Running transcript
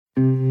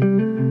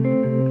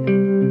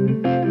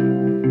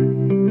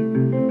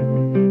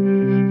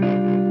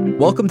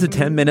Welcome to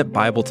 10-Minute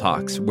Bible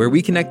Talks, where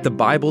we connect the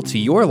Bible to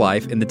your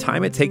life in the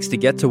time it takes to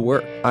get to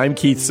work. I'm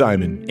Keith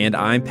Simon. And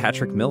I'm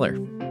Patrick Miller.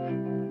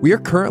 We are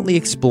currently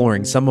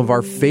exploring some of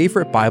our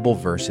favorite Bible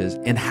verses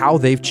and how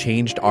they've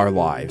changed our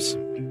lives.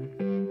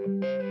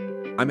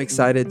 I'm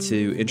excited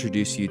to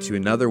introduce you to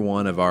another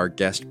one of our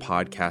guest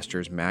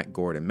podcasters, Matt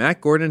Gordon.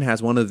 Matt Gordon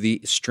has one of the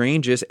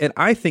strangest and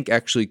I think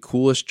actually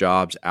coolest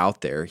jobs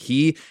out there.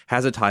 He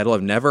has a title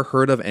I've never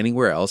heard of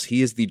anywhere else.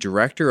 He is the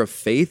Director of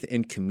Faith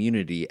and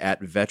Community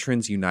at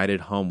Veterans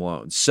United Home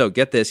Loans. So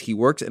get this, he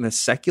works in a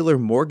secular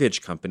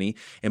mortgage company,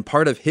 and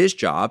part of his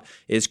job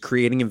is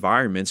creating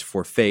environments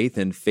for faith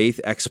and faith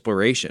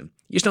exploration.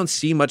 You just don't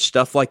see much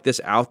stuff like this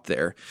out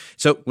there.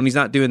 So when he's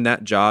not doing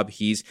that job,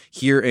 he's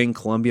here in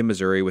Columbia,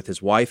 Missouri with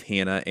his wife,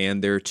 Hannah,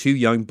 and their two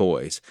young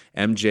boys,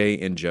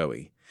 MJ and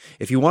Joey.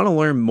 If you want to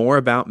learn more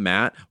about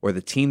Matt or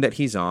the team that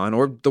he's on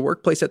or the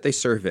workplace that they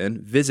serve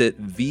in,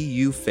 visit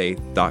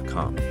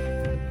vufaith.com.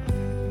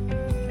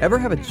 Ever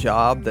have a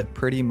job that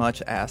pretty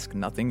much asks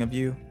nothing of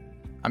you?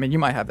 I mean, you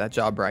might have that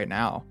job right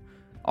now.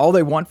 All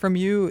they want from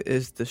you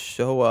is to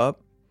show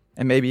up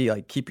and maybe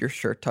keep your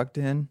shirt tucked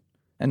in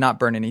and not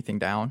burn anything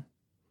down.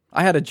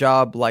 I had a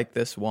job like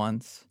this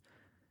once,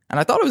 and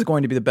I thought it was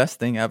going to be the best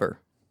thing ever.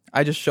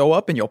 I just show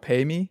up and you'll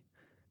pay me.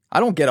 I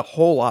don't get a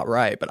whole lot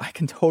right, but I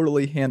can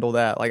totally handle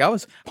that. I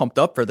was pumped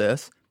up for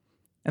this,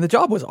 and the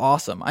job was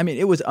awesome. I mean,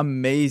 it was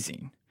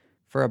amazing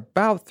for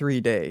about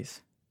 3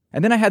 days.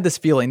 And then I had this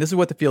feeling. This is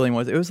what the feeling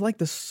was. It was like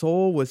the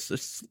soul was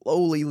just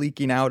slowly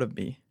leaking out of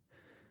me.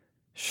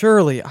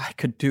 Surely I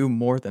could do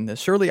more than this.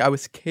 Surely I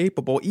was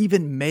capable,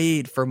 even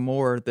made for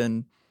more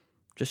than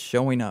just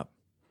showing up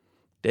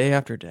day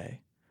after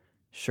day,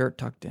 shirt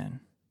tucked in,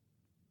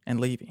 and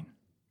leaving.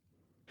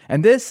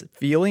 And this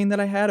feeling that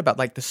I had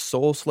about the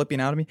soul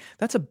slipping out of me,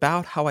 that's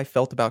about how I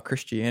felt about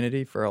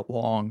Christianity for a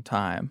long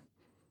time.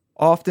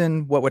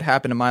 Often what would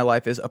happen in my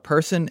life is a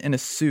person in a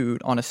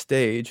suit on a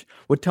stage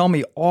would tell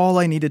me all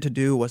I needed to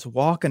do was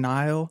walk an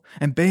aisle,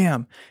 and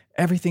bam,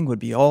 everything would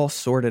be all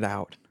sorted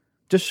out.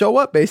 Just show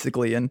up,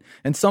 basically, and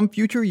in some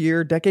future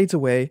year, decades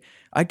away,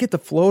 I'd get to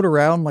float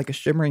around like a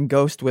shimmering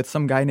ghost with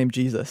some guy named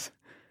Jesus.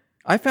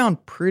 I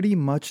found pretty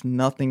much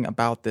nothing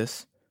about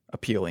this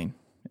appealing,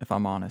 if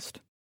I'm honest.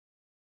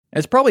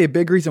 It's probably a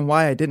big reason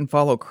why I didn't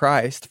follow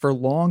Christ for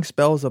long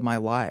spells of my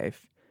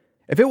life.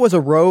 If it was a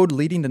road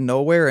leading to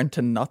nowhere and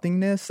to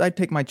nothingness, I'd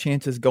take my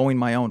chances going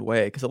my own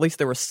way, because at least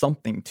there was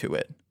something to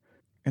it.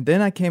 And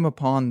then I came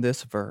upon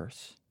this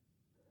verse.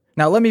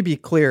 Now, let me be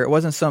clear, it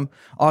wasn't some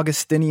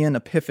Augustinian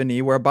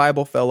epiphany where a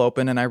Bible fell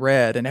open and I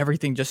read and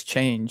everything just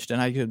changed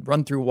and I could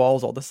run through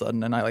walls all of a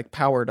sudden and I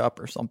powered up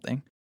or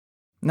something.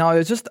 No, it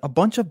was just a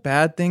bunch of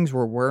bad things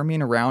were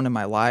worming around in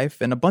my life,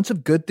 and a bunch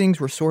of good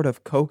things were sort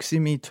of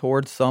coaxing me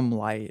towards some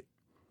light.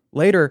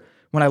 Later,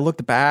 when I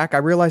looked back, I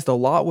realized a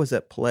lot was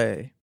at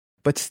play.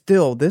 But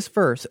still, this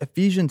verse,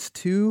 Ephesians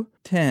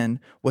 2:10,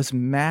 was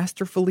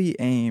masterfully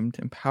aimed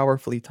and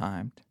powerfully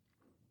timed.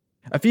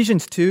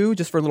 Ephesians 2,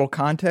 just for a little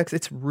context,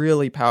 it's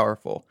really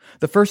powerful.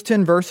 The first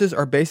 10 verses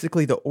are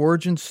basically the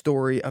origin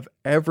story of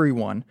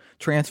everyone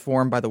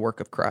transformed by the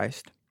work of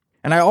Christ.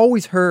 And I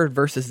always heard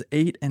verses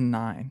 8 and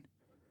 9.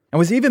 And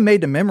was even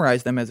made to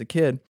memorize them as a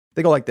kid.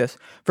 They go like this: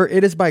 "For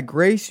it is by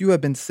grace you have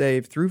been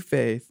saved through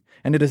faith,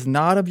 and it is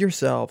not of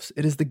yourselves.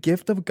 It is the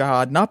gift of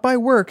God, not by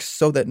works,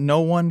 so that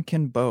no one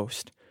can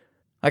boast."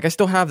 I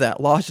still have that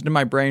lodged in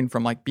my brain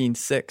from being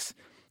 6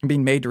 and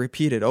being made to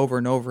repeat it over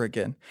and over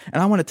again.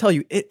 And I want to tell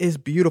you, it is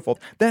beautiful.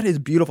 That is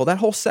beautiful. That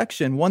whole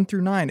section, 1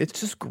 through 9, it's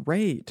just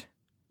great.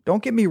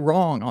 Don't get me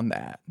wrong on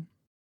that.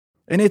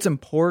 And it's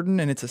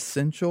important and it's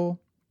essential.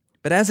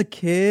 But as a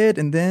kid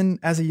and then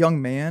as a young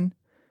man,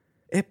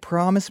 it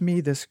promised me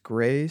this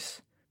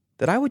grace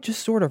that I would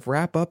just sort of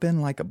wrap up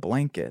in like a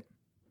blanket.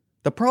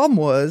 The problem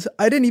was,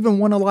 I didn't even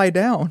want to lie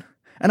down,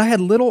 and I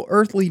had little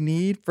earthly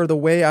need for the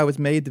way I was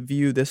made to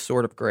view this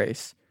sort of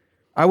grace.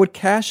 I would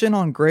cash in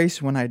on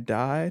grace when I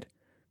died,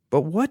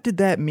 but what did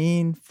that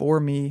mean for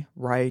me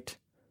right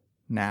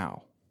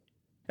now?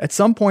 At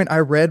some point, I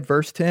read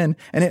verse 10,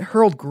 and it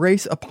hurled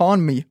grace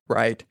upon me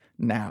right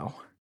now,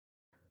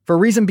 for a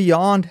reason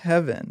beyond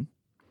heaven.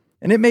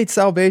 And it made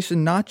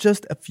salvation not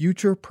just a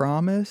future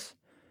promise,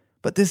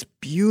 but this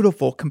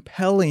beautiful,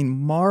 compelling,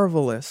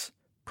 marvelous,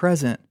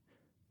 present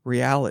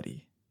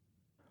reality.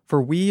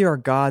 For we are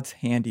God's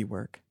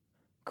handiwork,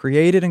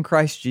 created in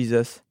Christ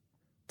Jesus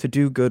to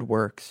do good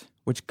works,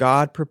 which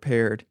God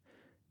prepared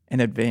in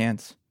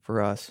advance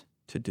for us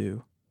to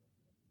do.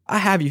 I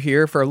have you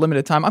here for a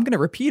limited time. I'm going to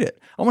repeat it.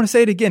 I want to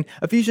say it again.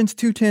 Ephesians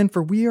 2:10,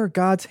 "For we are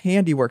God's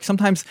handiwork."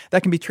 Sometimes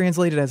that can be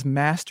translated as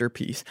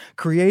masterpiece,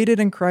 created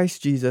in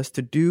Christ Jesus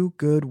to do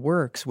good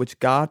works, which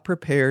God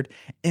prepared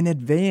in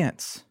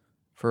advance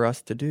for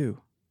us to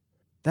do.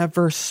 That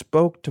verse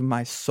spoke to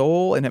my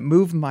soul and it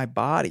moved my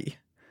body.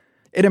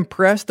 It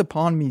impressed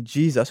upon me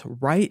Jesus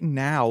right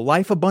now,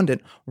 life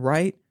abundant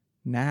right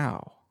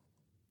now.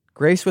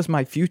 Grace was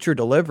my future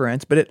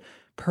deliverance, but it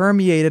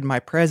permeated my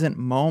present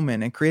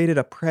moment and created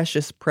a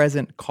precious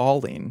present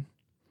calling.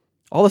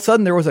 All of a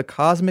sudden, there was a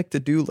cosmic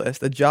to-do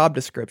list, a job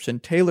description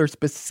tailored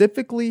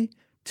specifically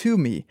to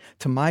me,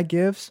 to my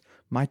gifts,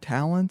 my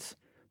talents,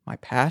 my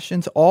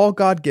passions, all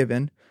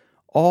God-given,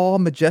 all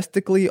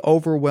majestically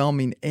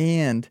overwhelming,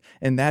 and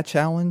in that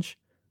challenge,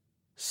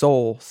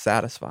 soul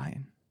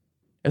satisfying.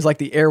 It was like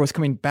the air was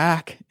coming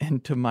back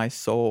into my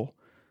soul.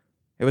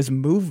 It was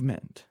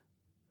movement.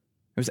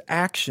 It was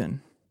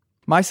action.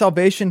 My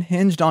salvation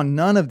hinged on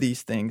none of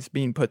these things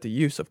being put to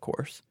use, of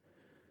course.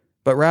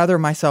 But rather,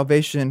 my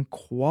salvation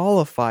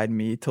qualified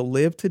me to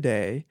live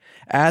today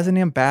as an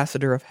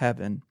ambassador of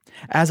heaven,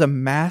 as a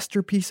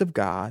masterpiece of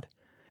God,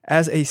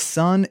 as a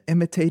son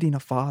imitating a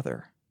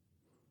father.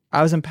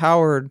 I was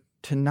empowered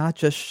to not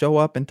just show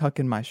up and tuck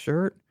in my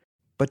shirt,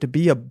 but to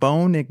be a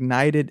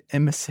bone-ignited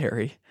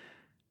emissary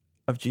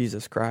of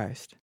Jesus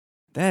Christ.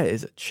 That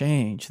is a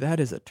change. That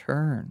is a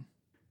turn.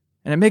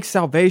 And it makes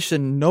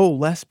salvation no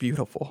less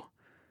beautiful.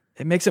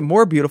 It makes it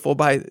more beautiful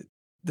by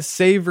the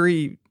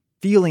savory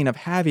feeling of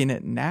having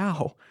it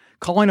now,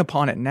 calling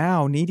upon it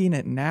now, needing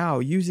it now,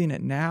 using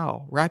it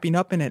now, wrapping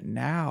up in it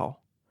now.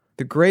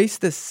 The grace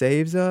that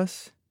saves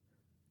us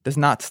does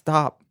not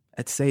stop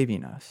at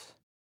saving us.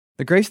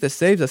 The grace that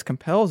saves us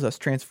compels us,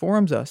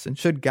 transforms us, and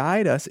should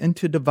guide us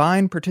into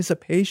divine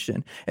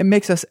participation. It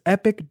makes us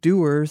epic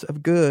doers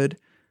of good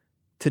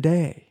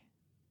today,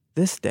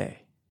 this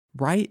day,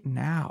 right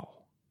now.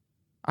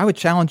 I would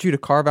challenge you to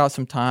carve out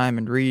some time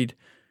and read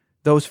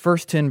those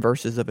first 10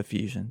 verses of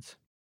Ephesians.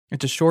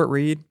 It's a short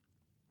read.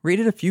 Read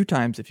it a few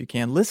times if you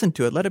can. Listen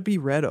to it. Let it be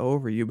read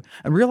over you.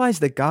 And realize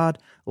that God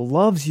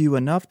loves you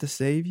enough to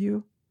save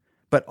you,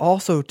 but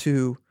also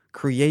to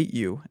create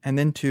you, and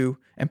then to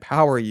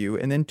empower you,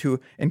 and then to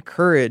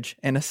encourage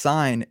and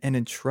assign and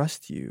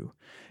entrust you.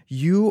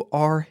 You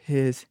are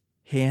His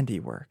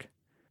handiwork,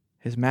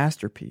 His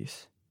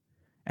masterpiece.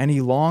 And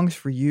He longs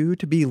for you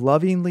to be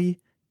lovingly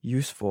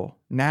useful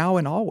now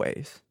and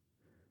always.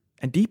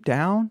 And deep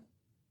down,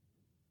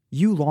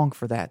 you long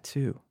for that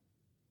too.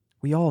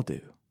 We all do.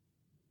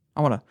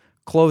 I want to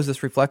close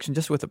this reflection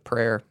just with a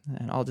prayer,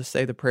 and I'll just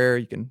say the prayer.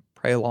 You can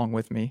pray along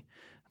with me.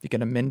 You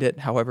can amend it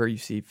however you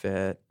see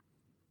fit.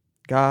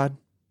 God,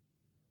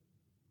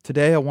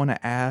 today I want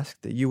to ask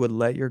that you would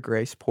let your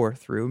grace pour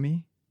through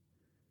me,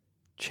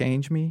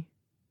 change me,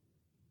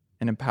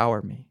 and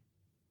empower me.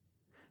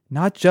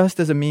 Not just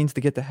as a means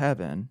to get to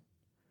heaven,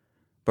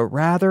 but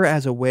rather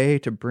as a way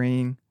to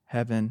bring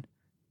heaven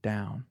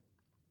down.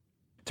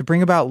 To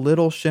bring about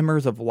little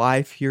shimmers of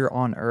life here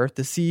on earth,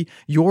 to see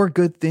your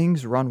good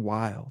things run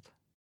wild.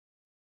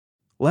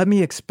 Let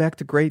me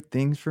expect great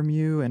things from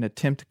you and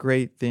attempt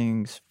great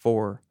things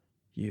for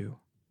you.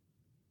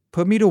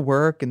 Put me to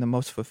work in the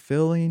most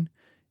fulfilling,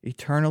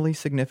 eternally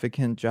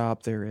significant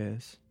job there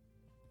is.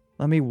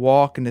 Let me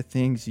walk in the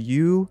things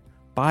you,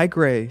 by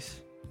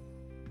grace,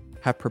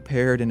 have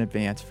prepared in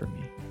advance for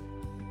me.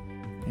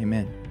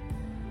 Amen.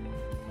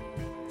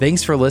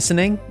 Thanks for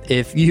listening.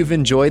 If you've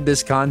enjoyed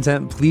this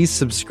content, please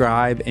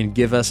subscribe and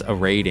give us a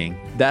rating.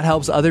 That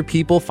helps other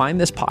people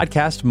find this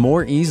podcast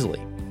more easily.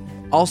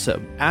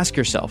 Also, ask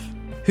yourself,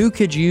 who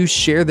could you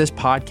share this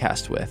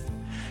podcast with?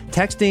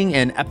 Texting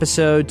an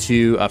episode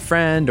to a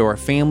friend or a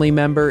family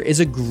member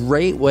is a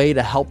great way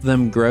to help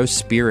them grow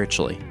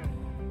spiritually.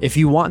 If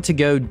you want to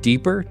go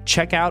deeper,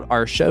 check out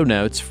our show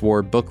notes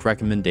for book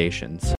recommendations.